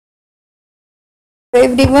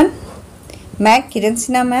Everyone, मैं किरण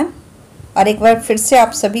Sinha ma'am और एक बार फिर से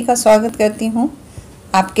आप सभी का स्वागत करती हूँ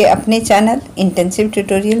आपके अपने चैनल इंटेंसिव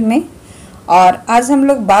ट्यूटोरियल में। और आज हम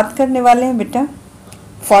लोग बात करने वाले हैं बेटा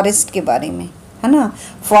फॉरेस्ट के बारे में, है ना।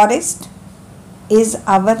 Forest is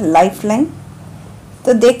our lifeline.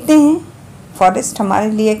 तो देखते हैं फॉरेस्ट हमारे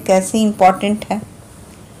लिए कैसे इम्पोर्टेंट है।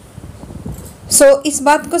 इस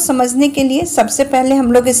बात को समझने के लिए सबसे पहले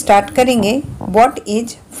हम लोग स्टार्ट करेंगे व्हाट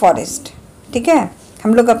इज फॉरेस्ट। ठीक है,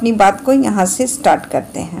 हम लोग अपनी बात को यहाँ से स्टार्ट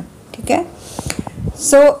करते हैं। ठीक है,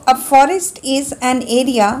 a forest is an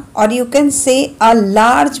area और you can say a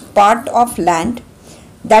large part of land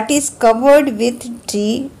that is covered with tree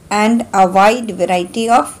and a wide variety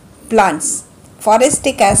of plants. Forest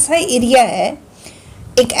एक ऐसा एरिया है,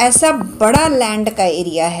 एक ऐसा बड़ा लैंड का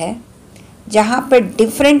एरिया है जहाँ पर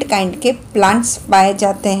डिफरेंट काइंड के प्लांट्स पाए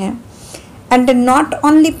जाते हैं। And not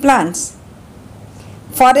only plants,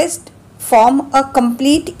 forest form a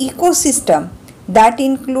complete ecosystem that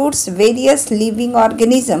includes various living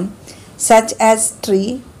organisms such as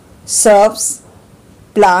tree, shrubs,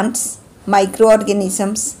 plants,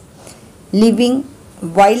 microorganisms, living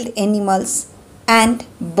wild animals and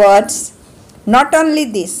birds. Not only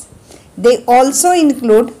this, they also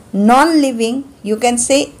include non-living, you can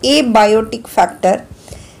say abiotic factor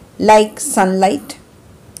like sunlight,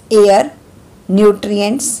 air,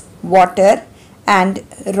 nutrients, water and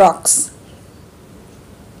rocks.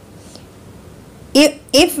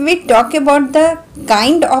 If we talk about the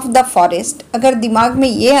kind of the forest, अगर दिमाग में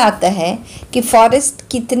ये आता है कि forest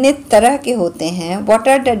कितने तरह के होते हैं, what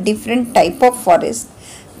are the different type of forest,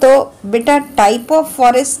 तो बेटा टाइप ऑफ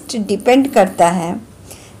फॉरेस्ट डिपेंड करता है।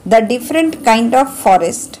 The different kind of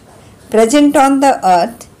forest present on the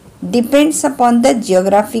earth depends upon the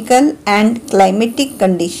geographical and climatic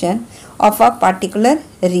condition of a particular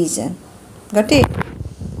region. Got it?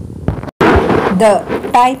 The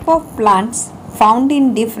type of plants found in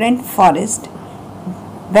different forests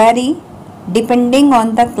vary depending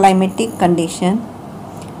on the climatic condition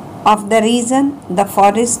of the region the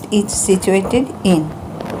forest is situated in.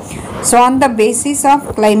 So on the basis of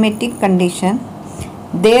climatic condition,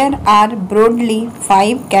 there are broadly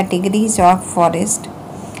 5 categories of forest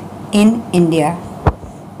in India.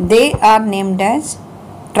 They are named as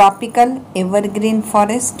tropical evergreen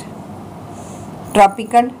forest,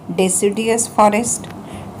 tropical deciduous forest,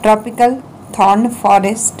 tropical thorn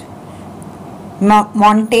forest,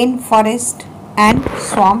 montane forest and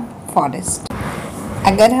swamp forest.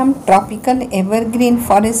 अगर हम tropical evergreen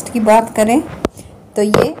forest की बात करें तो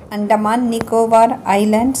ये Andaman Nicobar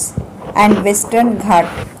islands and western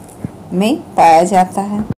घाट में पाया जाता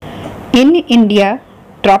है। In India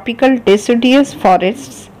tropical deciduous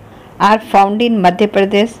forests are found in Madhya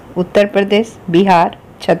Pradesh, Uttar Pradesh, Bihar,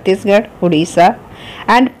 Chhattisgarh, Orissa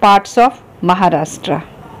and parts of Maharashtra.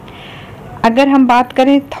 अगर हम बात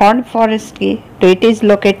करें थॉर्न फॉरेस्ट की तो it is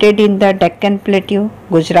located in the Deccan plateau,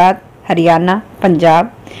 Gujarat, Haryana,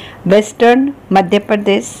 Punjab, western Madhya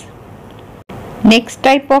Pradesh. Next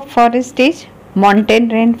type of forest is mountain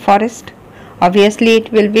rain forest, obviously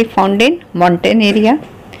it will be found in mountain area.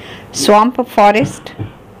 Swamp forest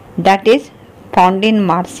that is found in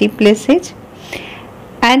Marcy places.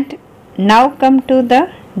 And now come to the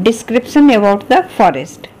description about the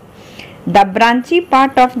forest. The branchy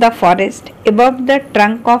part of the forest above the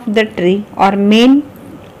trunk of the tree or main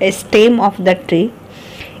stem of the tree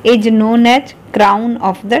is known as crown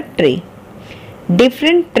of the tree.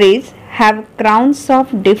 Different trees have crowns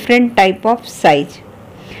of different type of size.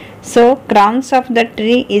 So crowns of the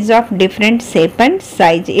tree is of different shape and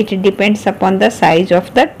size. It depends upon the size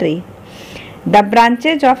of the tree. The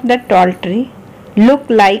branches of the tall tree look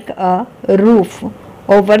like a roof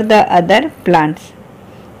over the other plants.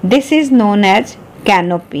 This is known as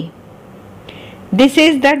canopy. This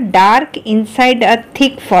is the dark inside a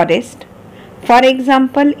thick forest. For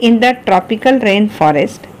example, in the tropical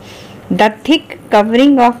rainforest, the thick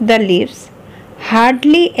covering of the leaves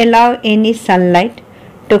hardly allow any sunlight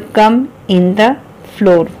to come in the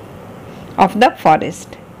floor of the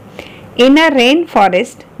forest. In a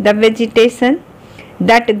rainforest, the vegetation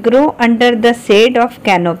that grow under the shade of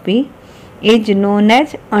canopy is known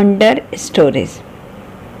as understories.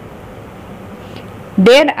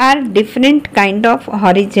 There are different kind of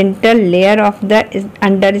horizontal layer of the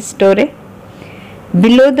understory.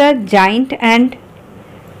 Below the giant and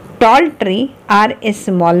tall tree are a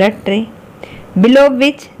smaller tree, below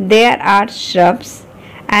which there are shrubs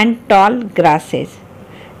and tall grasses.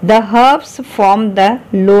 The herbs form the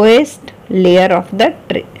lowest layer of the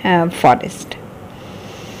forest.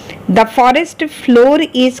 The forest floor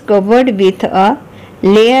is covered with a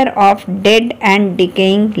layer of dead and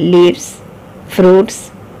decaying leaves, fruits,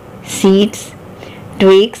 seeds,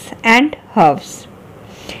 twigs and herbs.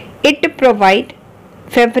 It provides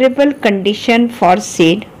favorable condition for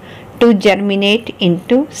seed to germinate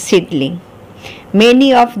into seedling.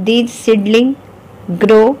 Many of these seedlings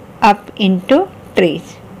grow up into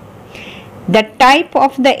trees. The type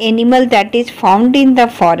of the animal that is found in the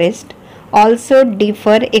forest also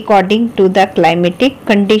differ according to the climatic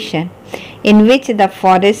condition in which the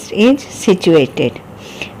forest is situated.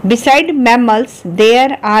 Besides mammals,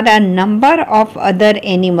 there are a number of other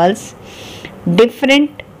animals,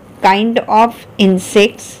 different kind of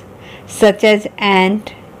insects such as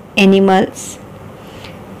ant,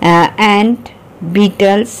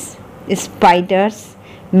 beetles, spiders,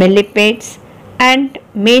 millipedes and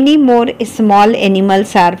many more small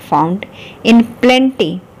animals are found in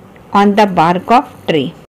plenty on the bark of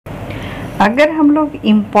tree. अगर हम लोग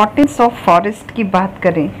importance of forest की बात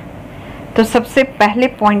करें तो सबसे पहले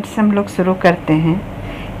point से हम लोग शुरू करते हैं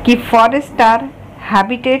कि forest are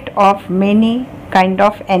habitat of many kind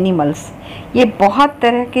of animals. ये बहुत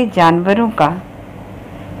तरह के जानवरों का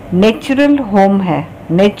नेचुरल होम है।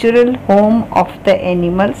 Natural home of the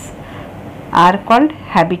animals are called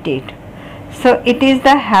habitat. So it is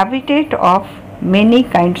the habitat of many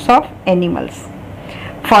kinds of animals.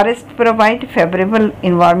 Forests provide favorable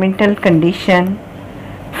environmental condition,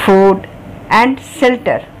 food and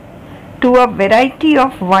shelter to a variety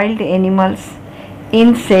of wild animals,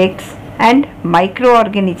 insects and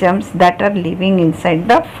microorganisms that are living inside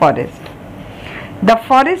the forest.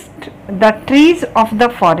 The trees of the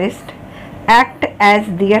forest act as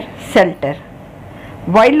their shelter,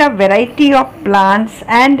 while a variety of plants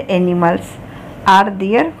and animals are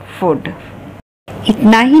their food.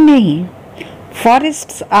 इतना ही नहीं,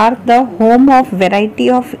 forests are the home of variety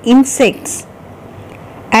of insects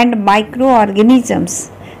and microorganisms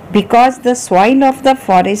because the soil of the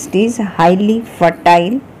forest is highly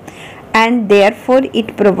fertile and therefore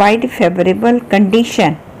it provides favorable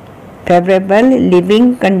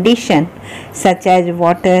living condition such as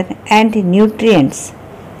water and nutrients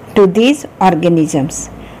to these organisms.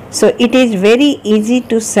 So it is very easy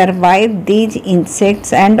to survive these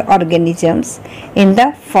insects and organisms in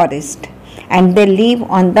the forest, and they live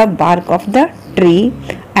on the bark of the tree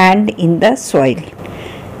and in the soil.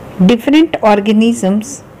 Different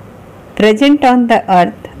organisms present on the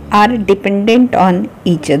earth are dependent on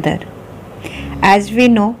each other. As we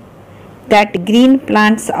know that green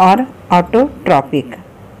plants are autotrophic.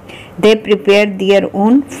 They prepare their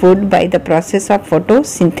own food by the process of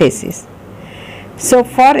photosynthesis. So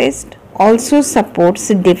forest also supports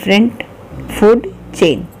different food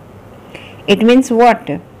chain. It means what?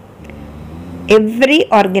 Every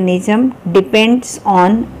organism depends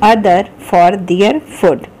on other for their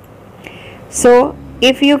food. So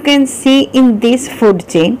if you can see in this food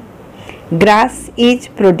chain, grass is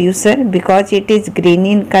producer because it is green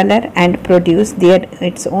in color and produce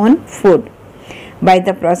its own food by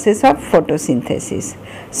the process of photosynthesis.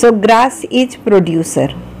 So grass is producer.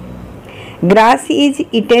 Grass is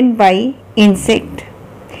eaten by insect.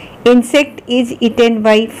 Insect is eaten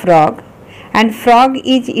by frog, and frog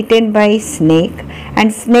is eaten by snake,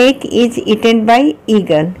 and snake is eaten by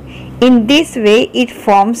eagle. In this way it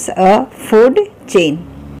forms a food chain.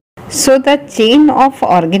 So the chain of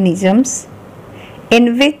organisms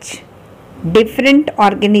in which different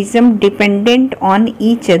organisms dependent on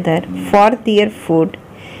each other for their food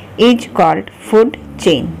is called food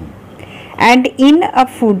chain. And in a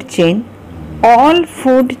food chain, all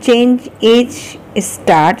food chain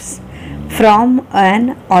starts from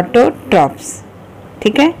an autotrophs.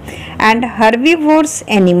 ठीक है? And herbivorous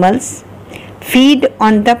animals feed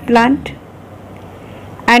on the plant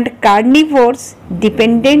and carnivores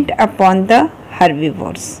dependent upon the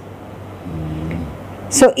herbivores.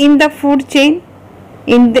 So in the food chain,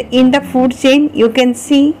 you can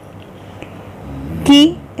see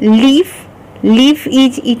कि leaf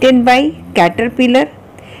is eaten by caterpillar.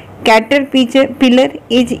 Caterpillar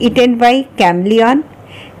is eaten by chameleon.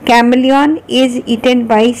 Chameleon is eaten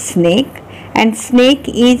by snake, and snake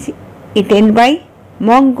is eaten by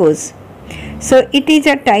mongoose. So it is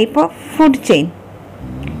a type of food chain.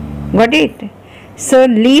 Got it? So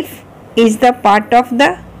leaf is the part of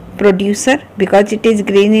the producer because it is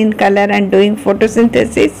green in color and doing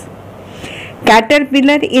photosynthesis.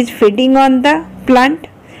 Caterpillar is feeding on the plant,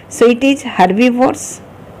 so it is herbivores.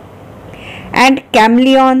 And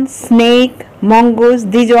chameleon, snake, mongoose,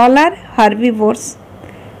 these all are carnivores.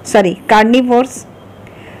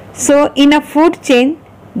 So in a food chain,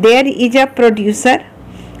 there is a producer,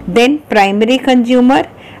 then primary consumer,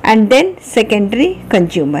 and then secondary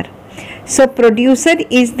consumer. So producer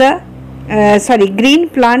is green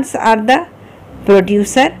plants are the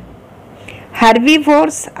producer.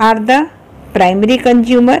 Herbivores are the primary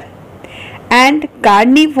consumer and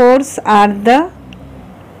carnivores are the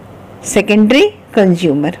secondary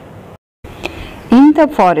consumer. In the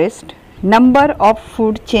forest, number of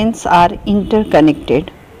food chains are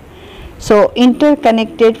interconnected. So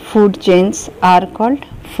interconnected food chains are called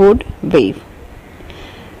food web.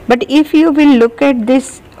 But if you will look at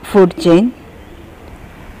this food chain,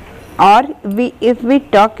 or if we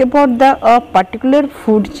talk about a particular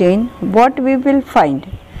food chain, what we will find?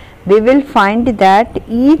 We will find that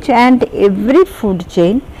each and every food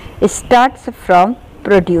chain starts from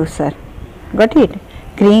producer. Got it?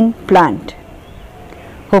 Green plant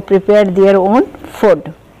who prepare their own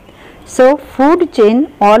food. So food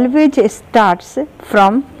chain always starts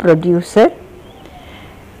from producer,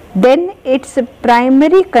 then its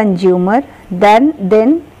primary consumer,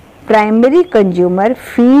 then primary consumer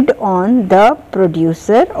feed on the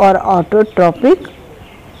producer or autotrophic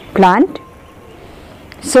plant.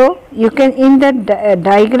 So you can, in the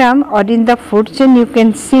diagram or in the food chain, you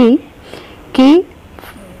can see कि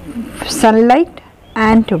sunlight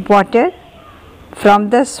and water from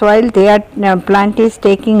the soil, their plant is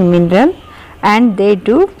taking mineral and they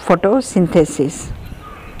do photosynthesis.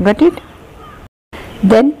 Got it?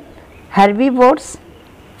 Then herbivores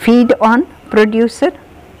feed on producer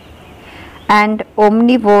and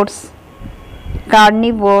omnivores,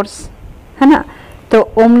 carnivores, है ना?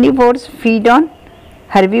 तो omnivores feed on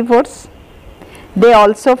herbivores. They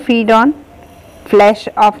also feed on flesh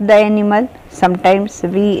of the animal. Sometimes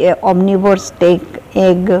we omnivores take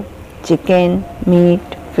egg, chicken, meat,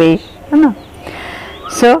 fish, है ना?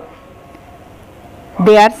 So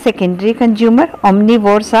they are secondary consumer.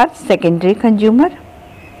 Omnivores are secondary consumer.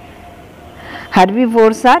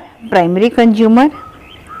 Herbivores are primary consumer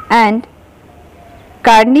and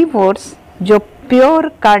carnivores, जो pure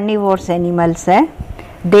carnivores animals है,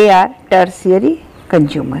 they are tertiary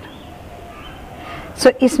consumer.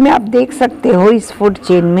 So इसमें आप देख सकते हो इस food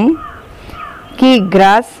chain में कि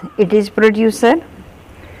grass it is producer,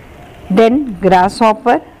 then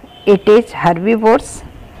grasshopper it is herbivores,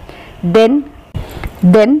 then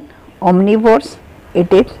omnivores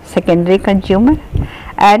it is secondary consumer,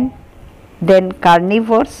 and then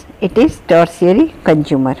carnivores it is tertiary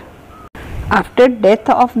consumer. After death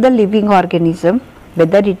of the living organism,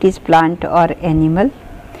 whether it is plant or animal,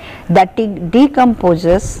 that decompose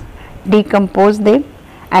them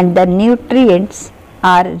and the nutrients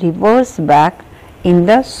are reversed back in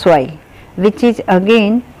the soil, which is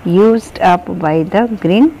again used up by the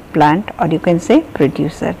green plant, or you can say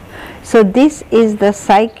producer. So this is the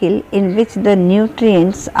cycle in which the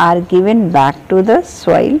nutrients are given back to the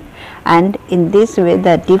soil, and in this way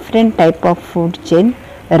the different type of food chain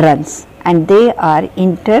runs and they are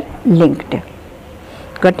interlinked.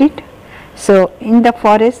 Got it? So in the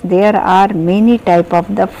forest there are many type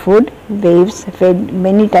of the food waves,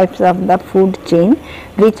 many types of the food chain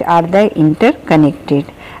which are the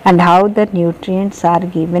interconnected, and how the nutrients are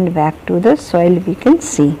given back to the soil we can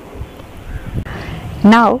see.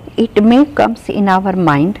 Now it may comes in our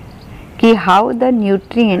mind कि how the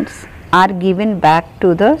nutrients are given back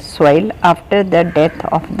to the soil after the death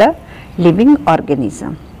of the living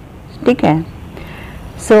organism. ठीक है?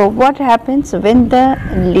 So what happens when the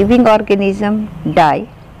living organism die,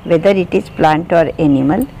 whether it is plant or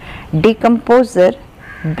animal, decomposer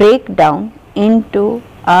break down into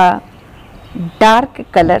a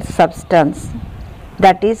dark color substance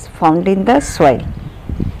that is found in the soil,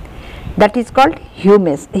 that is called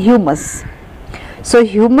humus. So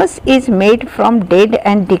humus is made from dead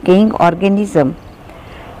and decaying organism.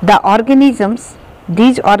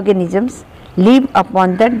 These organisms live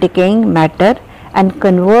upon the decaying matter and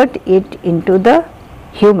convert it into the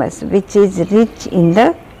humus, which is rich in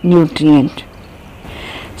the nutrient.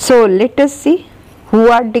 So let us see who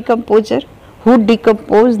are decomposer, who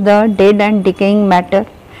decompose the dead and decaying matter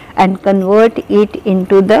and convert it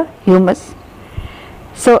into the humus.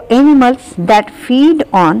 So animals that feed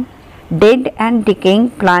on dead and decaying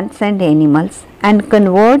plants and animals and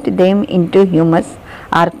convert them into humus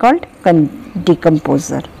are called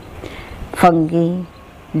decomposer. Fungi,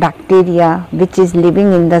 bacteria which is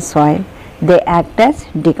living in the soil, they act as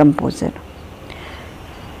decomposer.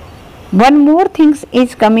 One more thing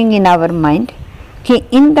is coming in our mind कि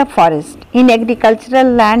in the forest, in agricultural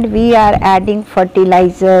land we are adding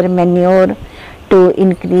fertilizer, manure to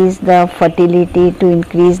increase the fertility, to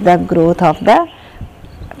increase the growth of the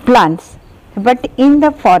plants. But in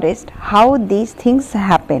the forest, how these things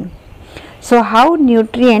happen? So how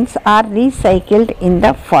nutrients are recycled in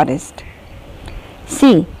the forest?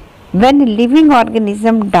 See, when living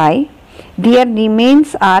organisms die, their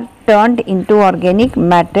remains are turned into organic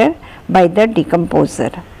matter by the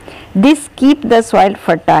decomposer. This keeps the soil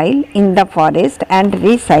fertile in the forest and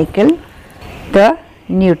recycle the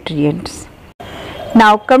nutrients.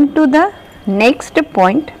 Now come to the next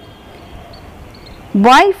point.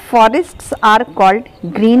 Why forests are called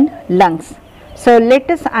green lungs? So let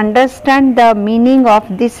us understand the meaning of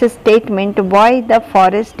this statement, why the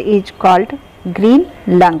forest is called green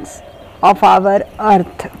lungs of our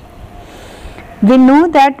earth. We know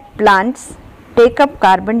that plants take up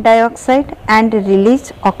carbon dioxide and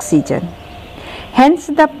release oxygen. Hence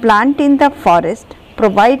the plant in the forest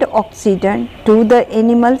provide oxygen to the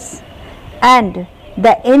animals, and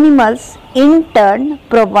the animals in turn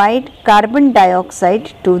provide carbon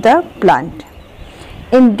dioxide to the plant.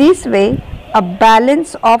 In this way, a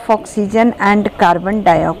balance of oxygen and carbon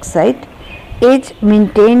dioxide is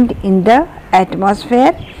maintained in the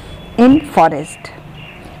atmosphere in forest.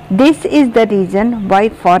 This is the reason why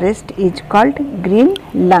forest is called green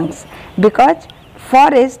lungs, because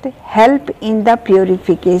forest help in the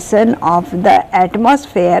purification of the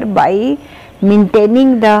atmosphere by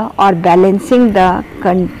maintaining the or balancing the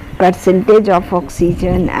percentage of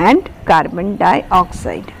oxygen and carbon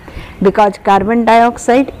dioxide, because carbon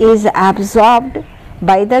dioxide is absorbed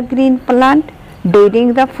by the green plant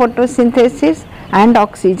during the photosynthesis and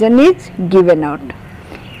oxygen is given out.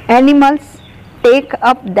 Animals take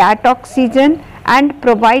up that oxygen and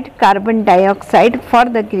provide carbon dioxide for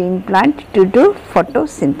the green plant to do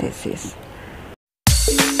photosynthesis.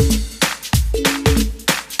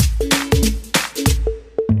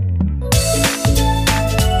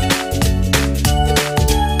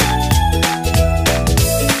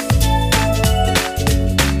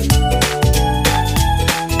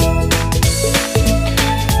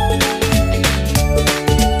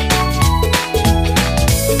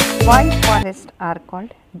 Why forests are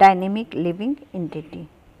called dynamic living entity?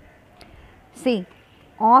 See,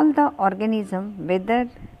 all the organisms, whether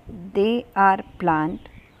they are plant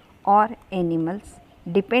or animals,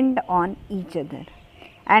 depend on each other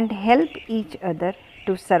and help each other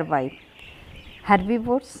to survive.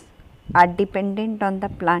 Herbivores are dependent on the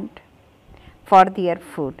plant for their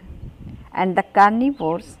food, and the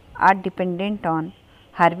carnivores are dependent on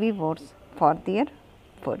herbivores for their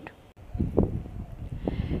food.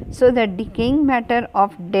 So the decaying matter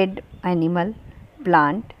of dead animal,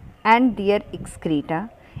 plant and their excreta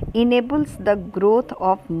enables the growth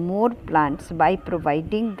of more plants by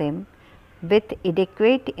providing them with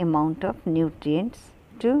adequate amount of nutrients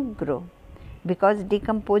to grow, because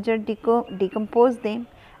decomposer decompose them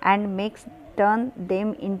and turn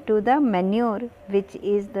them into the manure, which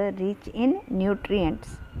is the rich in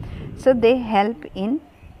nutrients. So they help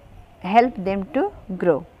them to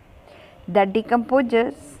grow. The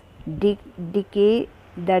decomposers decay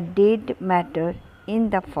the dead matter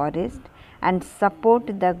in the forest and support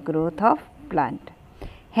the growth of plant.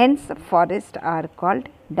 Hence forests are called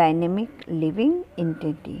dynamic living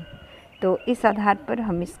entity. तो इस आधार पर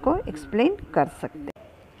हम इसको explain कर सकते हैं.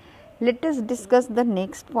 Let us discuss the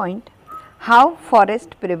next point, how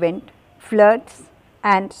forest prevent floods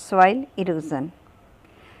and soil erosion.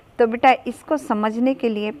 तो बेटा इसको समझने के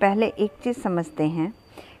लिए पहले एक चीज़ समझते हैं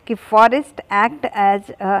कि forest act as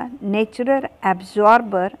a natural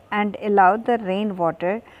absorber and allow the rain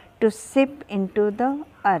water to SIP into the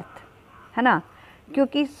earth, है ना.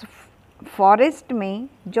 क्योंकि फॉरेस्ट में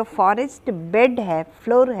जो फॉरेस्ट बेड है,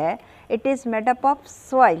 फ्लोर है, it is made up of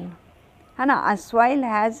soil, है ना. Soil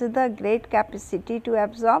has the great capacity to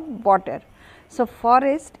absorb water. So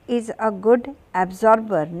forest is a good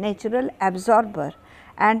absorber, natural absorber,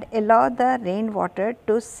 and allow the rainwater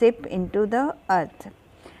to seep into the earth.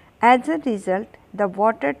 As a result, the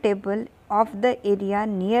water table of the area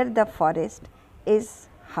near the forest is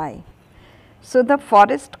high. So the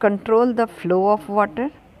forest control the flow of water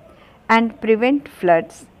and prevent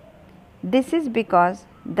floods. This is because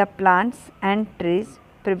the plants and trees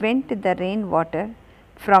prevent the rainwater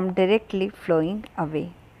from directly flowing away.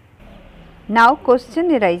 Now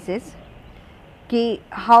question arises कि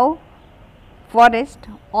how forest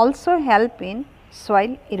also help in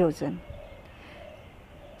soil erosion.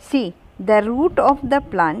 See, the root of the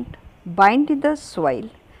plant bind the soil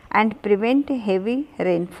and prevent heavy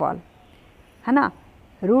rainfall, है ना.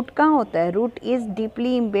 Root कहाँ होता है? Root is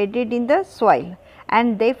deeply embedded in the soil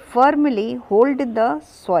and they firmly hold the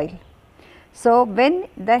soil. So when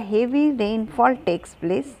the heavy rainfall takes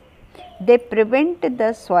place, they prevent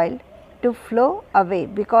the soil to flow away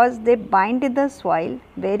because they bind the soil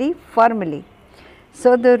very firmly.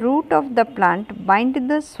 So the root of the plant bind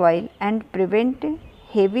the soil and prevent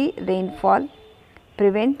heavy rainfall,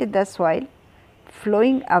 prevent the soil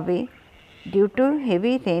flowing away due to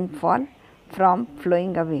heavy rainfall from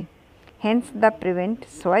flowing away. Hence the prevent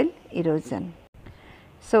soil erosion.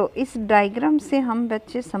 So इस diagram से हम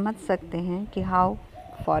बच्चे समझ सकते हैं कि how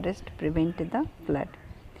forest prevent the flood.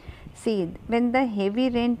 See, when the heavy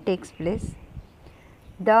rain takes place,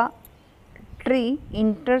 the tree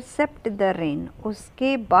intercept the rain.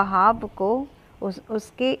 उसके बहाव को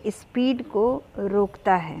उसके स्पीड को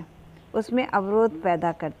रोकता है, उसमें अवरोध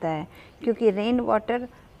पैदा करता है, क्योंकि rain water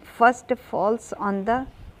first falls on the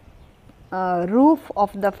roof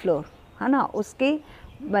of the floor, है ना, उसके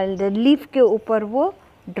लीफ के ऊपर वो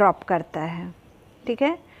ड्रॉप करता है, ठीक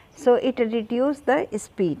है. So it reduce the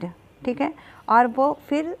speed, ठीक है, और वो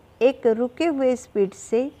फिर एक रुके हुए स्पीड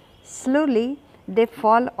से slowly they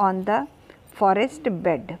fall on the forest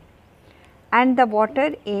bed and the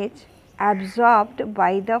water is absorbed by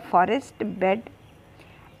the forest bed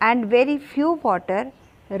and very few water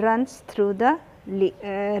runs through the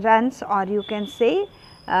runs, or you can say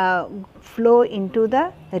flow into the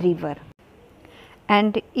river.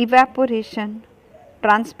 And evaporation,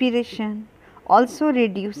 transpiration also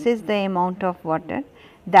reduces the amount of water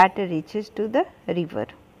that reaches to the river.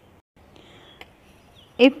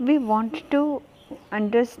 If we want to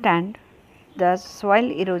understand the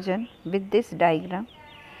soil erosion with this diagram,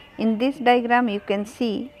 in this diagram you can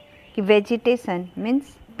see vegetation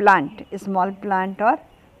means plant, small plant or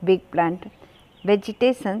big plant.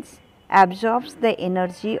 Vegetations absorbs the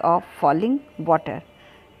energy of falling water,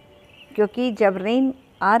 क्योंकि जब rain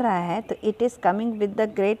आ रहा है तो it is coming with the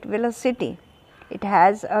great velocity, it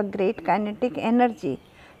has a great kinetic energy.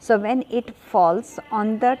 So when it falls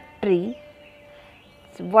on the tree,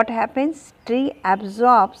 what happens? Tree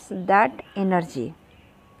absorbs that energy,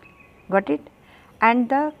 got it? And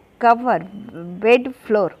the cover bed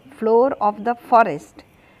floor of the forest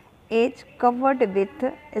is covered with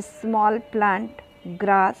a small plant,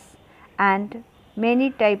 grass and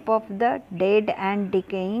many type of the dead and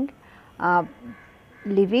decaying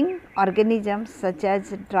living organisms such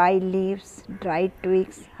as dry leaves, dry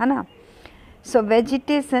twigs, है ना. So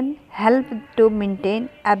vegetation help to maintain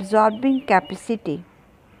absorbing capacity,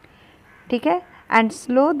 ठीक है, and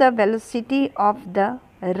slow the velocity of the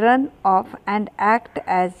run off and act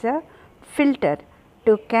as a filter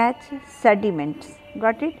to catch sediments,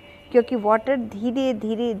 got it? क्योंकि water धीरे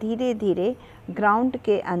धीरे धीरे धीरे ground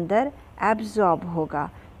के अंदर एब्जॉर्ब होगा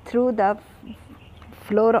through the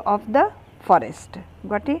floor of the forest,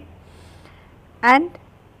 got it? And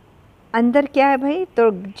अंदर क्या है भाई,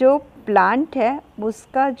 तो जो प्लांट है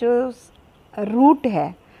उसका जो रूट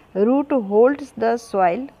है, root holds the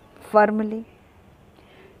soil firmly.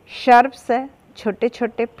 Shrubs है, छोटे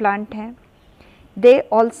छोटे प्लांट हैं, they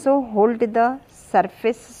also hold the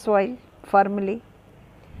surface soil firmly.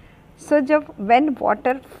 सो जब when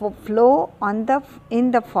water flow on the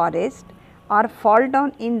in the forest और fall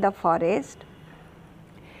down in the forest,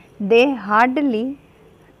 they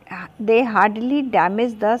hardly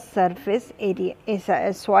damage the surface area,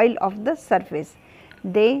 soil of the surface.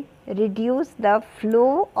 They reduce the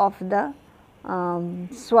flow of the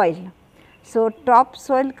soil. So top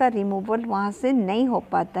soil का removal वहाँ से नहीं हो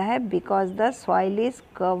पाता है because the soil is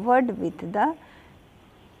covered with the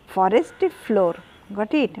forest floor.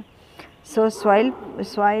 Got it? So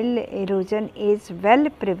soil erosion is well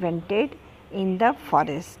prevented in the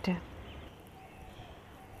forest.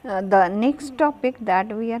 The next topic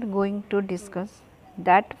that we are going to discuss,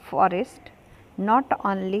 that forest not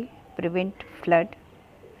only prevent flood,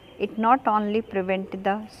 it not only prevent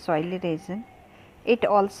the soil erosion, it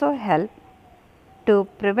also help to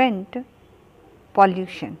prevent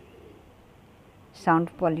pollution, sound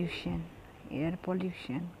pollution, air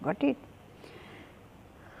pollution. Got it?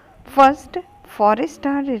 First, forests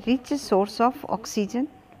are a rich source of oxygen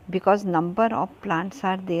because number of plants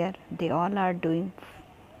are there, they all are doing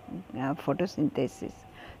photosynthesis.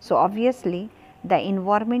 So obviously the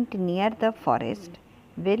environment near the forest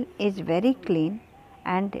is very clean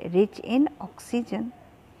and rich in oxygen.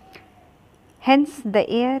 Hence the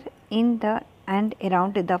air in the and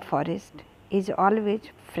around the forest is always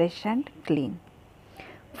fresh and clean.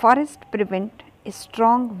 Forest prevent a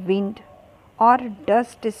strong wind or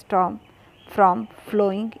dust storm from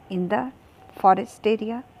flowing in the forest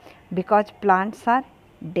area because plants are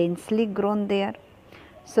densely grown there.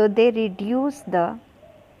 So they reduce the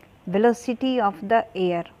velocity of the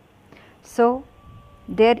air. So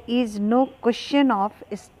there is no question of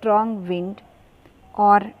strong wind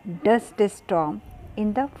or dust storm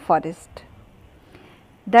in the forest.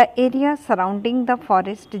 The area surrounding the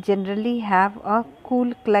forest generally have a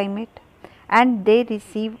cool climate and they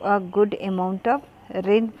receive a good amount of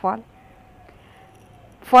rainfall.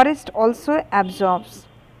 Forest also absorbs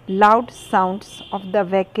loud sounds of the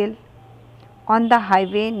vehicle on the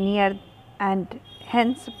highway near and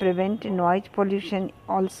hence prevent noise pollution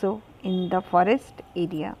also in the forest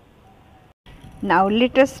area. Now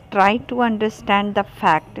let us try to understand the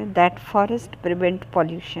fact that forest prevent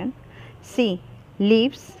pollution. See,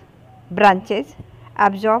 leaves, branches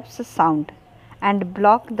absorbs sound and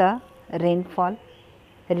block the rainfall,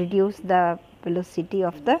 reduce the velocity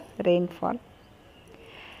of the rainfall.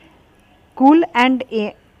 Cool and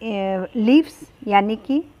leaves यानी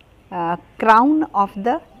कि crown of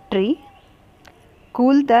the tree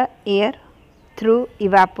cool the air through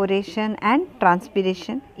evaporation and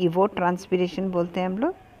transpiration. Evotranspiration बोलते हैं हम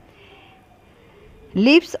लोग.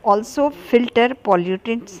 Leaves also filter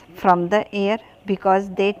pollutants from the air because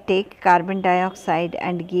they take carbon dioxide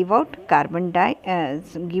and give out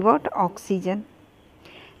oxygen.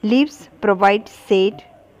 Leaves provide shade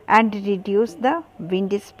and reduce the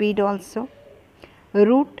wind speed also.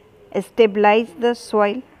 Root stabilize the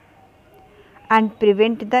soil and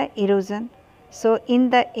prevent the erosion. So in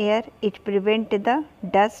the air it prevent the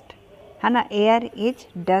dust. Air is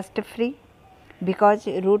dust free because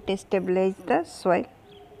root stabilize the soil.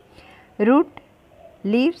 Root,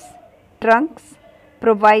 leaves, trunks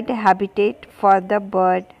provide habitat for the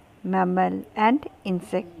bird, mammal and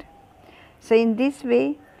insect. So in this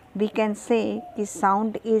way we can say the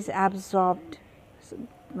sound is absorbed.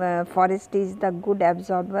 Forest is the good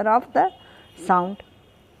absorber of the sound.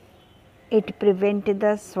 It prevents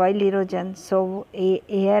the soil erosion. So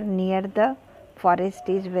air near the forest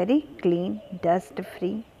is very clean, dust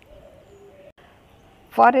free.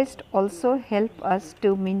 Forest also help us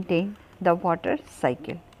to maintain the water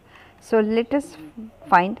cycle. So let us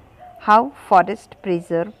find how forest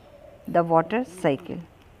preserve the water cycle.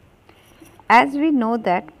 As we know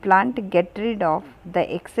that plant get rid of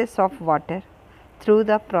the excess of water through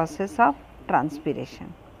the process of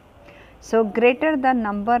transpiration. So greater the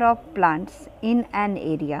number of plants in an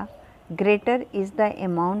area, greater is the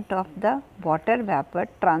amount of the water vapor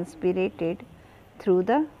transpirated through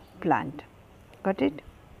the plant. Got it?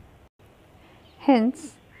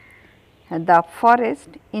 Hence, the forest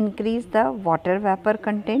increase the water vapor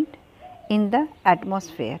content in the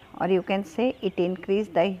atmosphere, or you can say it increase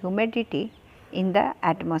the humidity in the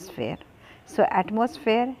atmosphere. So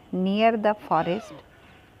atmosphere near the forest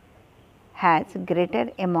has greater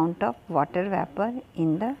amount of water vapor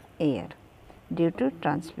in the air due to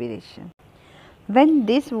transpiration. When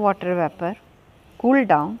this water vapor cool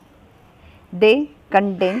down, they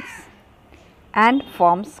condense and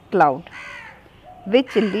forms cloud,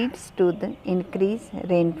 which leads to the increased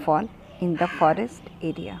rainfall in the forest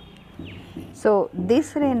area. So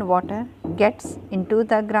this rainwater gets into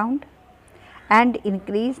the ground and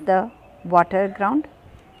increase the water ground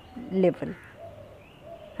level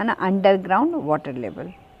and underground water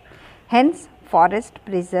level. Hence forest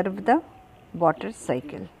preserve the water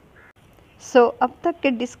cycle. So अब तक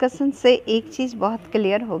के discussion से एक चीज़ बहुत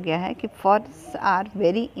clear हो गया है कि forest are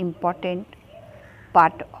very important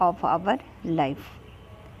part of our life.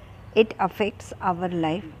 It affects our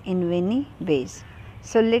life in many ways.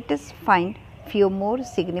 So let us find few more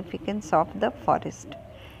significance of the forest.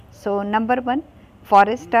 So number one,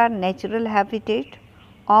 forests are natural habitat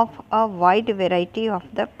of a wide variety of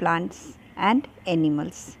the plants and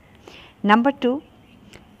animals. Number two,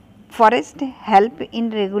 forests help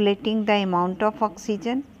in regulating the amount of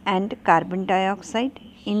oxygen and carbon dioxide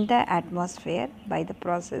in the atmosphere by the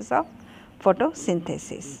process of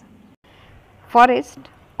photosynthesis. Forests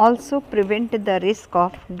also prevent the risk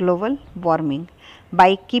of global warming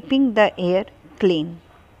by keeping the air clean.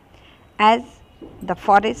 As the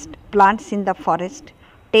plants in the forest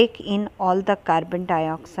take in all the carbon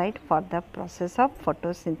dioxide for the process of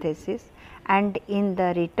photosynthesis, and in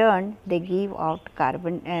the return they give out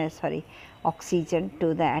oxygen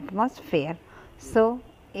to the atmosphere. So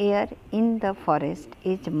air in the forest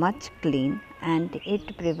is much clean and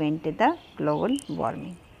it prevents the global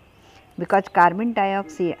warming, because carbon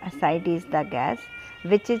dioxide is the gas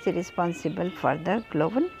which is responsible for the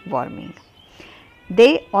global warming.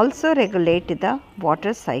 They also regulate the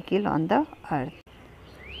water cycle on the earth.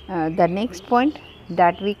 The next point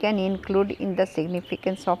that we can include in the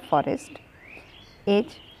significance of forest is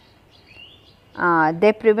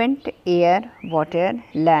they prevent air, water,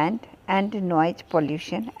 land and noise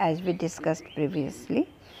pollution, as we discussed previously,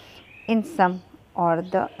 in some or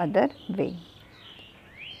the other way.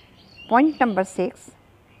 Point number 6,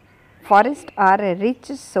 forests are a rich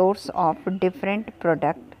source of different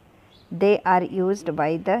products. They are used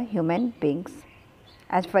by the human beings,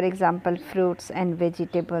 as for example fruits and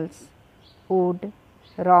vegetables, wood,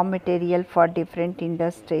 raw material for different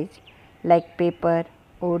industries like paper,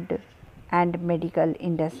 wood and medical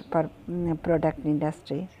product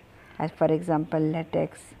industry, as for example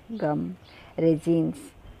latex, gum, resins,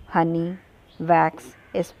 honey, wax,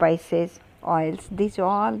 spices, oils. These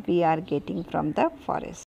all we are getting from the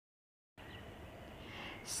forest.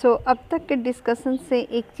 सो अब तक के discussion से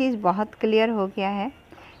एक चीज़ बहुत clear हो गया है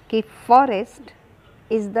कि forest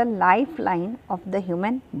is the life line of the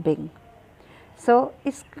human being. सो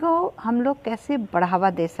इसको हम लोग कैसे बढ़ावा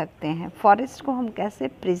दे सकते हैं, फॉरेस्ट को हम कैसे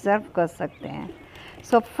प्रिजर्व कर सकते हैं.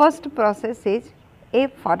 So first process is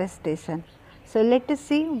afforestation. So let us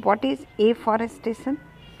see what is afforestation.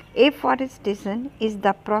 Afforestation is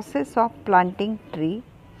the process of planting tree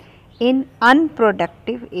in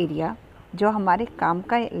unproductive area. जो हमारे काम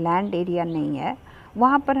का लैंड एरिया नहीं है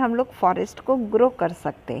वहाँ पर हम लोग फॉरेस्ट को ग्रो कर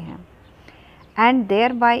सकते हैं. And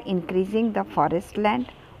there by increasing the forest land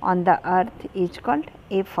on the earth is called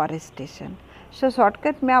afforestation. So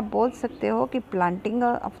shortcut में आप बोल सकते हो कि planting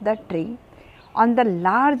of the tree on the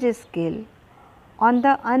large scale on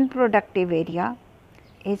the unproductive area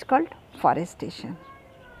is called forestation.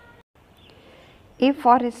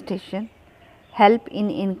 Afforestation help in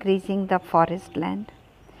increasing the forest land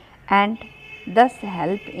and thus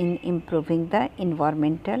help in improving the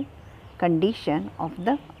environmental condition of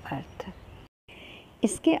the earth.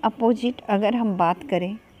 इसके opposite अगर हम बात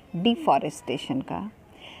करें deforestation का,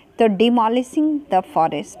 तो demolishing the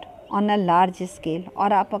forest on a large scale,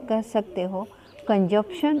 और आप कह सकते हो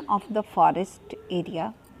consumption of the forest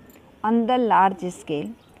area on the large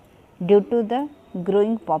scale due to the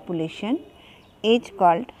growing population is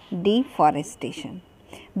called deforestation.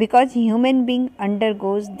 Because human being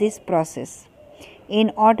undergoes this process in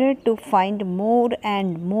order to find more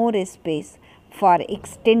and more space for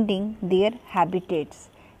extending their habitats,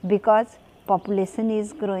 because population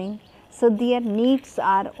is growing, so their needs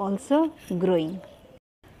are also growing.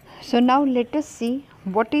 So now let us see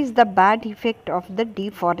what is the bad effect of the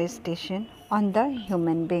deforestation on the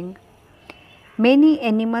human being. Many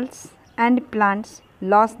animals and plants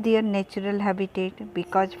lost their natural habitat,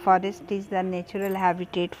 because forest is the natural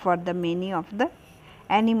habitat for the many of the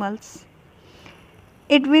animals.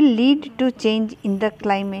 It will lead to change in the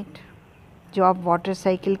climate. जो आप water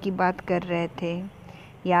cycle की बात कर रहे थे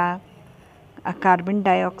या carbon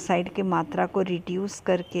dioxide की मात्रा को रिड्यूस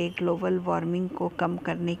करके ग्लोबल वार्मिंग को कम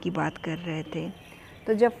करने की बात कर रहे थे,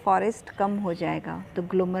 तो जब फॉरेस्ट कम हो जाएगा तो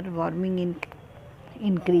ग्लोबल वार्मिंग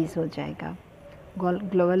इंक्रीज़ हो जाएगा,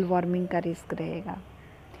 ग्लोबल वार्मिंग का रिस्क रहेगा,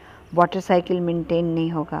 वाटर साइकिल मेंटेन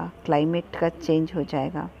नहीं होगा, क्लाइमेट का चेंज हो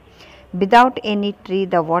जाएगा. Without any tree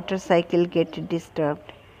the water cycle gate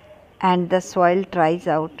disturbed and the soil ड्राइज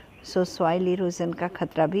out, so soil erosion का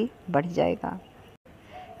खतरा भी बढ़ जाएगा.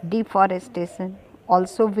 Deforestation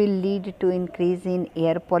also will lead to increase in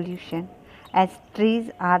air pollution, as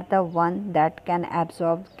trees are the one that can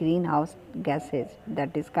absorb green house gases,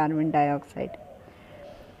 that is carbon dioxide.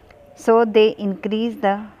 So they increase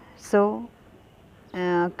the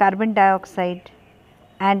carbon dioxide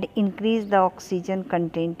and increase the oxygen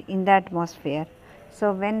content in the atmosphere.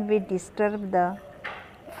 So when we disturb the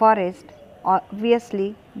forest, obviously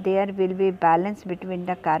there will be balance between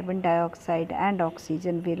the carbon dioxide and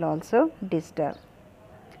oxygen will also disturb.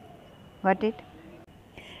 Got it?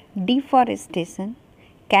 Deforestation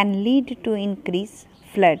can lead to increase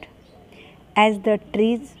flood, as the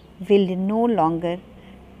trees will no longer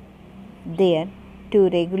there to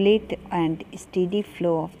regulate and steady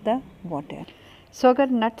flow of the water. So अगर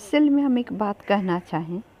nutshell में हम एक बात कहना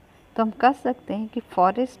चाहें तो हम कह सकते हैं कि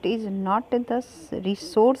forest is not the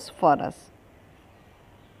resource for us,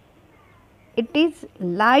 it is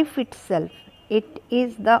life itself, it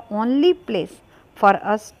is the only place for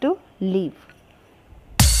us to live.